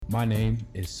My name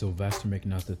is Sylvester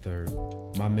McNutt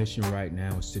III. My mission right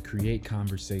now is to create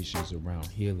conversations around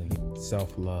healing,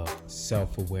 self-love,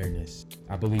 self-awareness.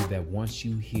 I believe that once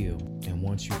you heal and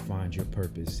once you find your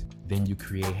purpose, then you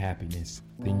create happiness,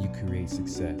 then you create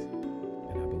success.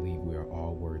 And I believe we are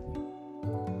all worthy.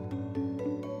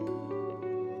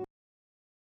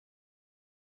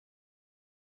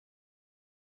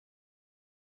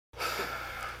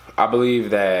 I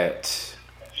believe that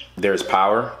there's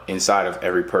power inside of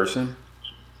every person.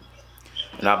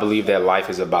 And I believe that life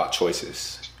is about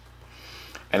choices.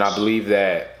 And I believe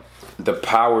that the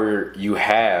power you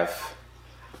have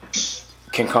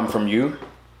can come from you.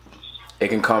 It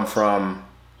can come from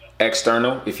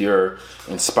external if you're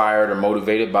inspired or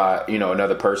motivated by,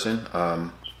 another person.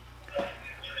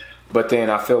 But then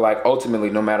I feel like ultimately,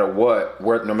 no matter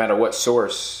what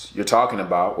source you're talking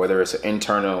about, whether it's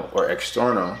internal or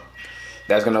external,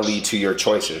 that's going to lead to your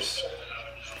choices.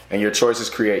 And your choices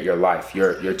create your life.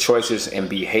 Your choices and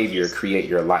behavior create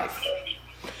your life.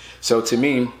 So to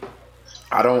me,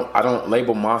 I don't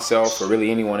label myself or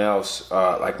really anyone else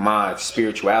like my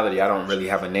spirituality. I don't really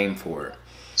have a name for it.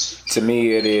 To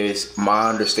me, it is my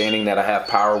understanding that I have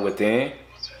power within,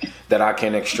 that I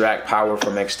can extract power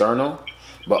from external.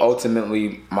 But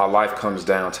ultimately, my life comes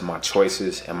down to my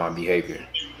choices and my behavior.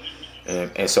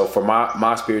 And so for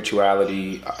my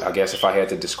spirituality, I guess if I had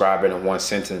to describe it in one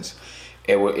sentence,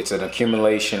 it's an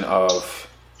accumulation of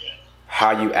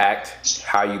how you act,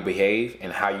 how you behave,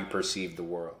 and how you perceive the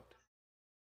world.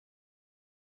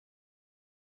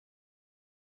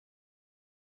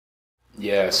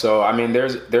 Yeah, so I mean,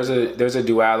 there's a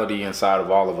duality inside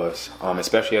of all of us,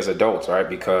 especially as adults, right?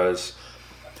 Because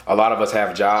a lot of us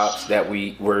have jobs that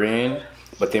we're in,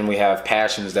 but then we have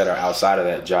passions that are outside of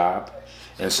that job.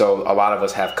 And so a lot of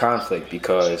us have conflict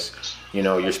because,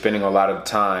 you're spending a lot of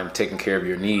time taking care of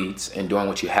your needs and doing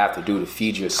what you have to do to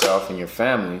feed yourself and your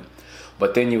family.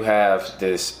 But then you have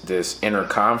this inner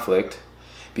conflict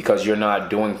because you're not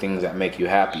doing things that make you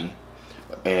happy.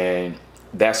 And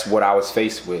that's what I was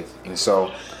faced with. And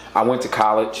so I went to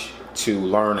college to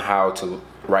learn how to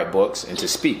write books and to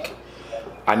speak.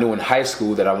 I knew in high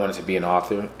school that I wanted to be an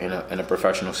author and a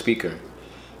professional speaker.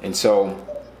 And so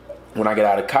when I get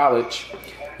out of college,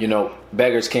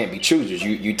 beggars can't be choosers.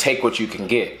 You take what you can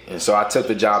get. And so I took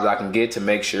the jobs I can get to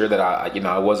make sure that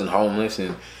I wasn't homeless.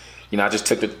 And, I just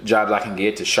took the jobs I can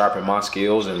get to sharpen my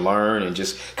skills and learn and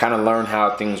just kind of learn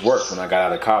how things work when I got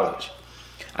out of college.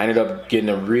 I ended up getting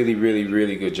a really, really,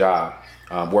 really good job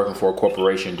working for a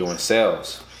corporation doing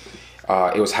sales.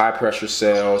 It was high pressure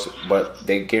sales, but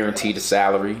they guaranteed a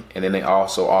salary, and then they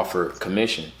also offered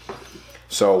commission.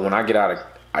 So when I get out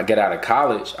of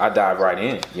college, I dive right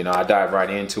in. I dive right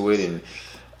into it, and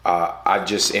I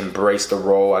just embrace the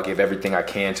role. I give everything I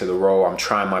can to the role. I'm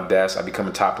trying my best. I become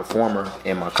a top performer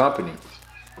in my company.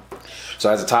 So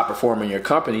as a top performer in your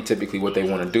company, typically what they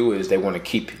want to do is they want to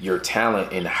keep your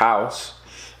talent in-house,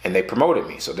 and they promoted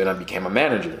me. So then I became a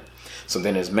manager. So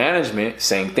then as management,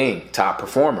 same thing, top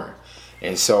performer.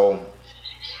 And so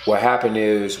what happened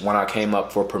is when I came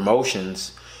up for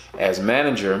promotions as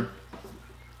manager,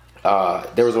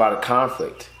 there was a lot of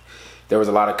conflict. There was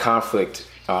a lot of conflict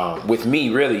with me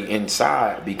really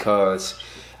inside because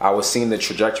I was seeing the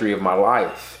trajectory of my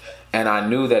life. And I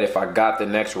knew that if I got the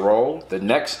next role, the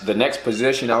next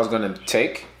position I was going to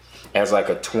take as like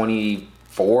a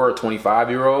 24 or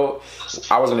 25-year-old,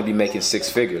 I was going to be making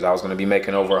six figures. I was going to be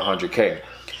making over 100K.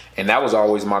 And that was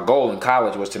always my goal in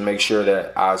college, was to make sure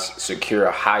that I secure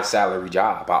a high salary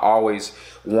job. I always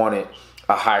wanted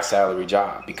a high salary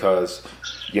job because,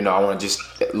 I want to just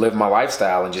live my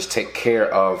lifestyle and just take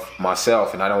care of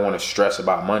myself. And I don't want to stress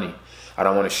about money. I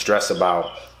don't want to stress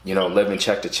about, living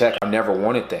check to check. I never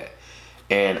wanted that.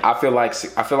 And I feel like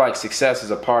success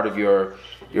is a part of your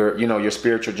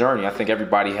spiritual journey. I think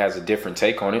everybody has a different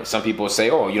take on it. Some people say,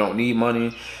 oh, you don't need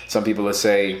money. Some people will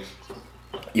say,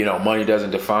 money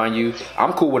doesn't define you.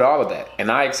 I'm cool with all of that.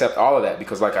 And I accept all of that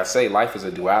because, like I say, life is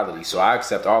a duality. So I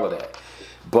accept all of that.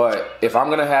 But if I'm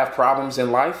going to have problems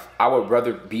in life, I would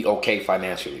rather be okay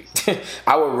financially.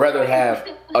 I would rather have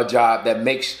a job that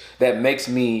makes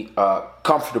me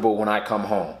comfortable when I come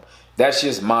home. That's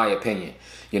just my opinion,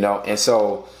 And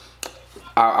so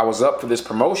I was up for this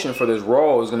promotion for this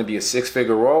role. It was going to be a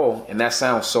six-figure role. And that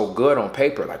sounds so good on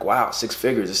paper. Like, wow, 6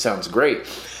 figures. It sounds great.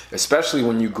 Especially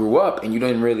when you grew up and you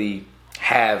didn't really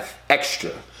have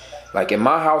extra. Like in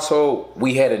my household,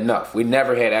 we had enough. We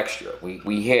never had extra.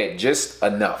 We had just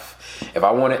enough. If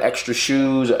I wanted extra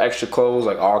shoes or extra clothes,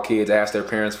 like all kids ask their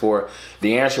parents for,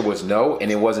 the answer was no,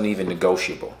 and it wasn't even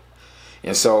negotiable.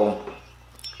 And so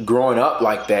growing up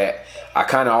like that, I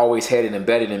kind of always had it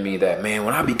embedded in me that, man,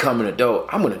 when I become an adult,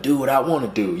 I'm going to do what I want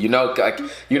to do. You know, like,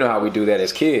 you know how we do that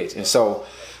as kids. And so,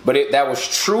 but that was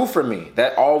true for me.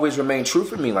 That always remained true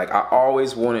for me. Like, I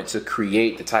always wanted to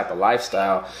create the type of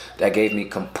lifestyle that gave me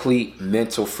complete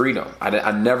mental freedom.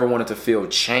 I never wanted to feel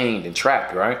chained and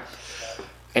trapped, right?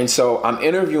 And so I'm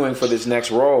interviewing for this next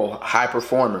role, high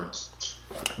performer.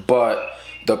 But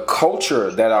the culture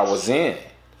that I was in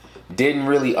didn't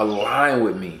really align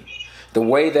with me. The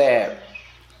way that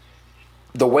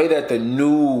the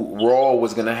new role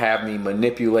was going to have me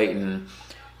manipulating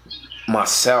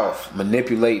myself,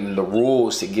 manipulating the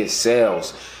rules to get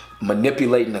sales,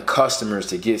 manipulating the customers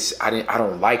to get, I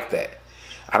don't like that.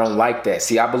 I don't like that.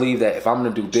 See, I believe that if I'm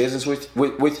going to do business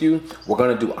with you, we're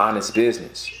going to do honest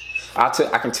business. I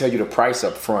can tell you the price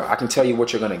up front. I can tell you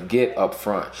what you're going to get up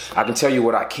front. I can tell you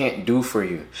what I can't do for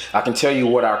you. I can tell you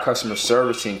what our customer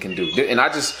service team can do. And I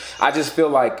just feel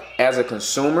like as a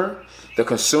consumer, the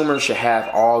consumer should have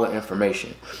all the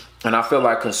information. And I feel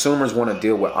like consumers want to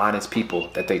deal with honest people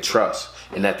that they trust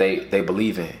and that they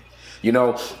believe in. You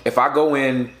know, if I go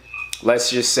in,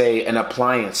 let's just say an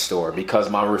appliance store because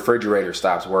my refrigerator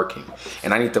stops working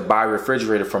and I need to buy a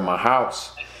refrigerator from my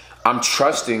house, I'm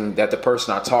trusting that the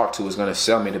person I talk to is going to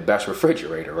sell me the best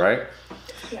refrigerator, right?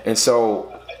 And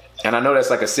so, and I know that's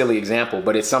like a silly example,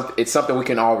 but it's something we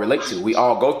can all relate to. We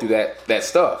all go through that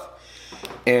stuff.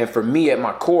 And for me, at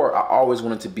my core, I always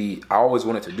wanted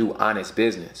to do honest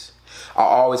business. I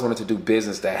always wanted to do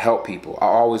business that helped people. I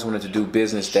always wanted to do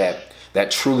business that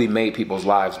truly made people's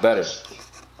lives better.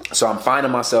 So I'm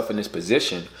finding myself in this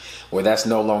position where that's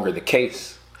no longer the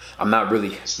case. I'm not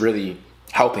really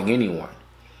helping anyone.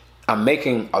 I'm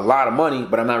making a lot of money,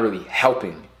 but I'm not really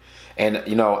helping. And,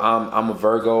 you know, I'm a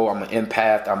Virgo. I'm an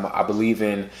empath. I believe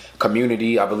in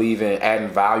community. I believe in adding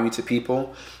value to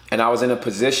people. And I was in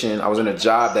a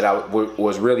job that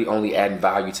was really only adding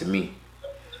value to me.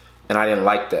 And I didn't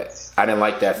like that. I didn't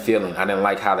like that feeling. I didn't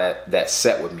like how that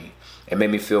set with me. It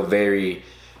made me feel very,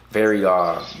 very,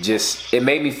 it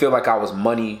made me feel like I was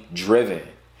money driven.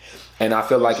 And I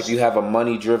feel like if you have a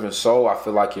money driven soul, I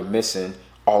feel like you're missing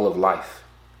all of life.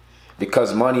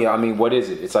 Because money, I mean, what is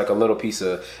it? It's like a little piece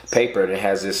of paper that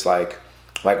has this like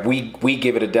we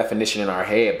give it a definition in our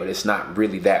head, but it's not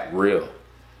really that real,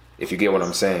 if you get what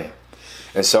I'm saying.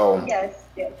 And so, yes.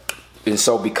 And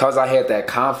so because I had that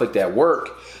conflict at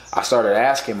work, I started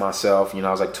asking myself, you know,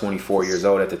 I was like 24 years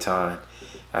old at the time.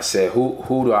 I said, who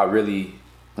do I really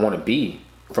want to be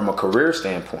from a career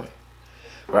standpoint?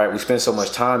 Right? We spend so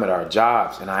much time at our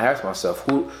jobs, and I asked myself,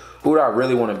 who do I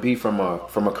really want to be from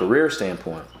a career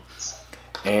standpoint?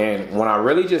 And when I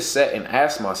really just sat and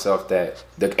asked myself that,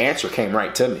 the answer came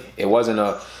right to me. It wasn't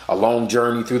a long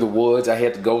journey through the woods I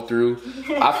had to go through.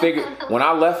 I figured when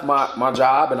I left my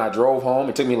job and I drove home,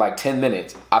 it took me like 10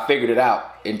 minutes. I figured it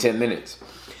out in 10 minutes.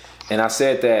 And I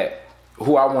said that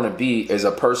who I want to be is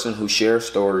a person who shares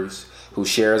stories, who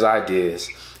shares ideas,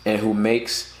 and who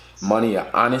makes money an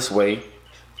honest way,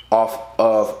 off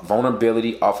of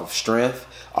vulnerability, off of strength,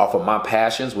 off of my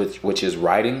passions, which is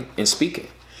writing and speaking.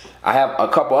 I have a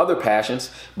couple other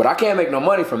passions, but I can't make no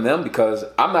money from them because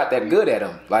I'm not that good at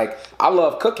them. Like, I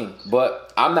love cooking,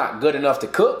 but I'm not good enough to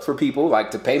cook for people, like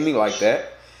to pay me like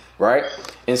that, right?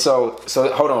 And so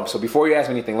hold on. So before you ask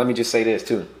me anything, let me just say this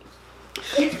too.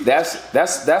 That's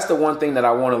the one thing that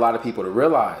I want a lot of people to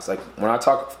realize. Like, when I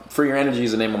talk, Free Your Energy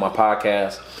is the name of my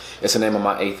podcast. It's the name of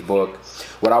my 8th book.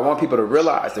 What I want people to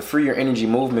realize, the Free Your Energy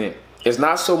movement is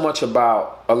not so much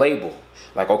about a label.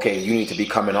 Like, okay, you need to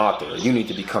become an author, or you need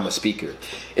to become a speaker.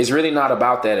 It's really not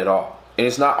about that at all. And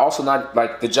it's not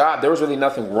like the job. There was really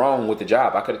nothing wrong with the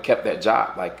job. I could have kept that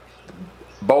job. Like,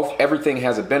 everything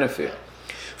has a benefit.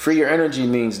 Free Your Energy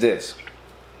means this.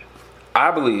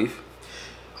 I believe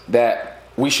that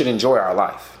we should enjoy our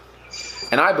life.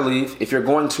 And I believe if you're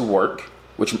going to work,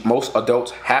 which most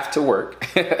adults have to work,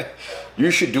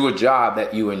 you should do a job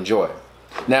that you enjoy.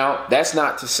 Now, that's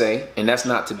not to say, and that's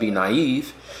not to be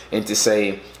naive, and to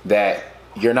say that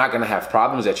you're not going to have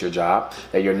problems at your job,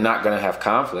 that you're not going to have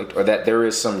conflict, or that there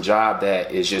is some job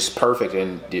that is just perfect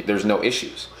and there's no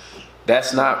issues.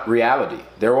 That's not reality.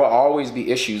 There will always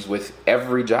be issues with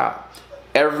every job,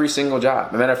 every single job.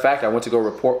 As a matter of fact, I went to go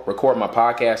record my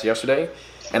podcast yesterday,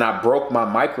 and I broke my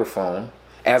microphone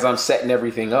as I'm setting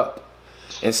everything up.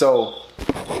 And so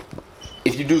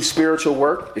if you do spiritual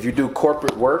work, if you do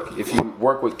corporate work, if you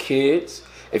work with kids,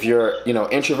 if you're,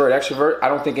 introvert, extrovert, I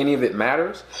don't think any of it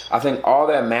matters. I think all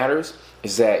that matters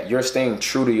is that you're staying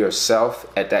true to yourself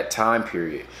at that time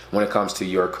period when it comes to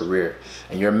your career.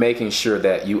 And you're making sure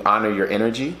that you honor your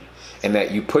energy and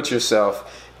that you put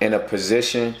yourself in a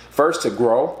position first to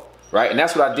grow right? And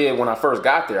that's what I did when I first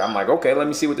got there. I'm like, okay, let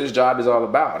me see what this job is all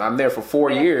about. And I'm there for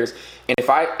 4 years. And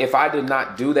if I did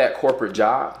not do that corporate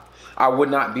job, I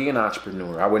would not be an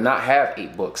entrepreneur. I would not have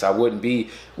 8 books. I wouldn't be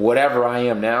whatever I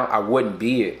am now. I wouldn't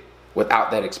be it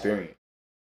without that experience.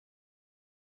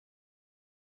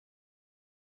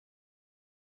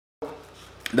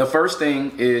 The first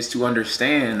thing is to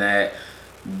understand that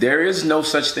there is no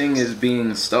such thing as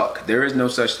being stuck. There is no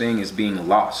such thing as being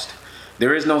lost.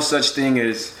 There is no such thing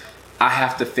as I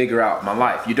have to figure out my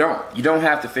life. You don't. You don't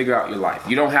have to figure out your life.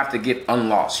 You don't have to get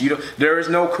unlost. There is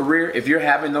no career. If you're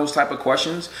having those type of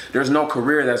questions, there's no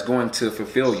career that's going to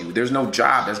fulfill you. There's no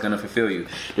job that's going to fulfill you.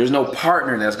 There's no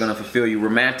partner that's going to fulfill you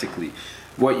romantically.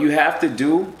 What you have to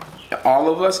do, all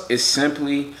of us, is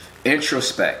simply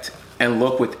introspect and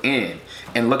look within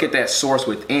and look at that source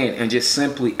within and just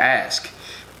simply ask.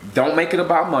 Don't make it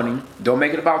about money. Don't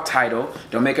make it about title.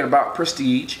 Don't make it about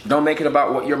prestige. Don't make it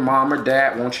about what your mom or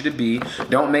dad wants you to be.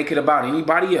 Don't make it about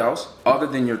anybody else other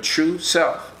than your true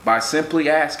self by simply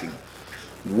asking,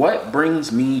 what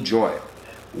brings me joy?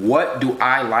 What do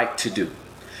I like to do?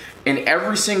 And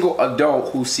every single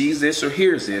adult who sees this or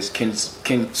hears this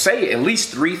can say at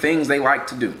least 3 things they like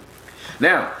to do.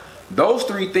 Now, those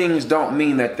 3 things don't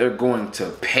mean that they're going to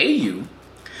pay you.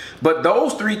 But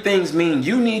those 3 things mean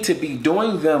you need to be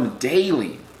doing them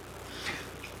daily.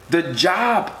 The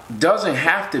job doesn't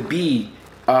have to be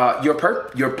your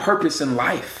purpose in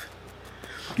life.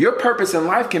 Your purpose in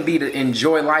life can be to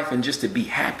enjoy life and just to be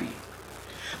happy.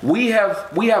 We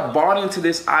have bought into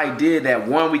this idea that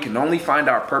 1, we can only find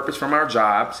our purpose from our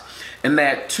jobs, and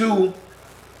that 2,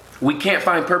 we can't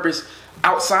find purpose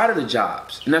outside of the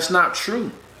jobs. And that's not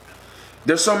true.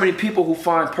 There's so many people who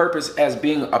find purpose as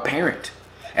being a parent,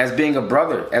 as being a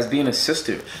brother, as being a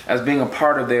sister, as being a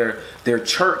part of their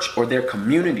church or their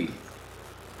community.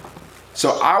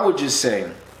 So I would just say,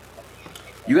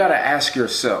 you got to ask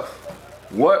yourself,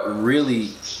 what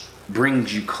really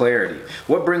brings you clarity?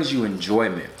 What brings you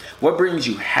enjoyment? What brings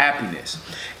you happiness?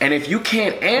 And if you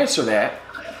can't answer that,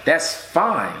 that's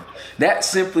fine. That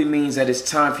simply means that it's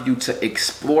time for you to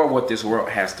explore what this world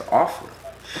has to offer.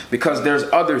 Because there's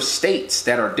other states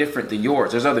that are different than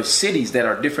yours. There's other cities that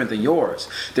are different than yours.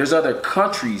 There's other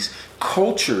countries,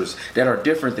 cultures that are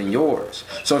different than yours.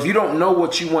 So if you don't know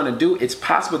what you want to do, it's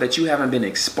possible that you haven't been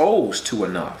exposed to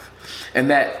enough. And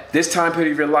that this time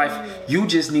period of your life, you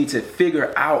just need to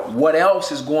figure out what else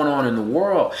is going on in the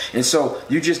world. And so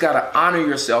you just got to honor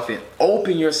yourself and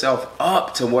open yourself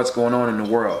up to what's going on in the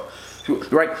world.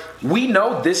 Right? We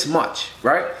know this much,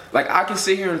 right? Like, I can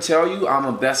sit here and tell you I'm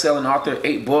a best-selling author,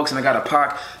 8 books, and I got a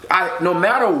podcast. No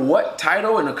matter what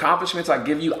title and accomplishments I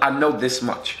give you, I know this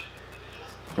much,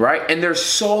 right? And there's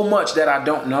so much that I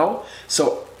don't know.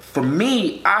 So for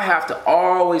me, I have to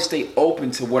always stay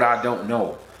open to what I don't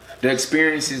know, the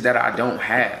experiences that I don't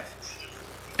have.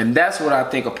 And that's what I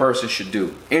think a person should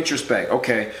do. Introspect.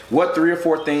 Okay, what 3 or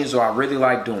 4 things do I really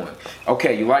like doing?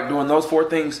 Okay, you like doing those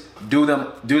 4 things? Do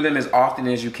them as often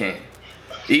as you can.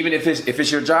 Even if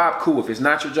it's your job, cool. If it's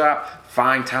not your job,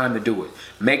 find time to do it.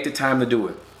 Make the time to do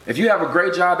it. If you have a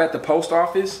great job at the post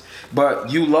office, but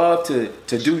you love to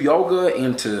do yoga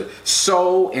and to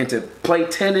sew and to play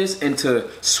tennis and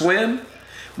to swim,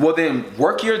 well then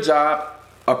work your job,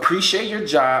 appreciate your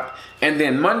job, and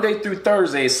then Monday through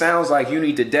Thursday, it sounds like you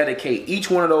need to dedicate each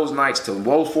one of those nights to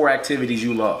those 4 activities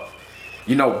you love.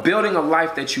 You know, building a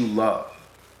life that you love.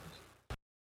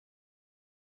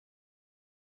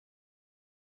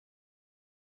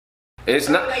 It's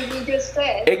not like you just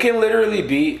said. It can literally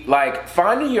be like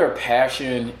finding your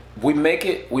passion. We make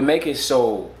it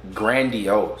so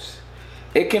grandiose.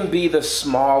 It can be the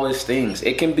smallest things.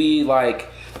 It can be like,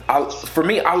 for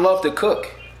me, I love to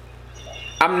cook.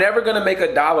 I'm never gonna make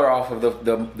 $1 off of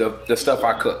the stuff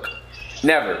I cook.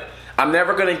 Never. I'm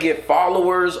never gonna get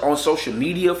followers on social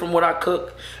media from what I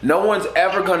cook. No one's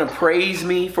ever gonna praise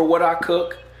me for what I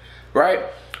cook, right?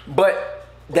 But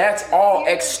that's all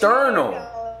external.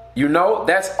 You know,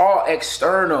 that's all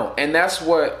external, and that's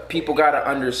what people gotta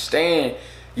understand.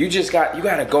 You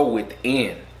gotta go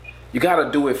within. You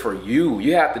gotta do it for you.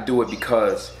 You have to do it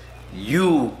because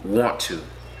you want to,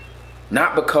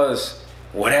 not because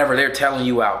whatever they're telling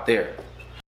you out there.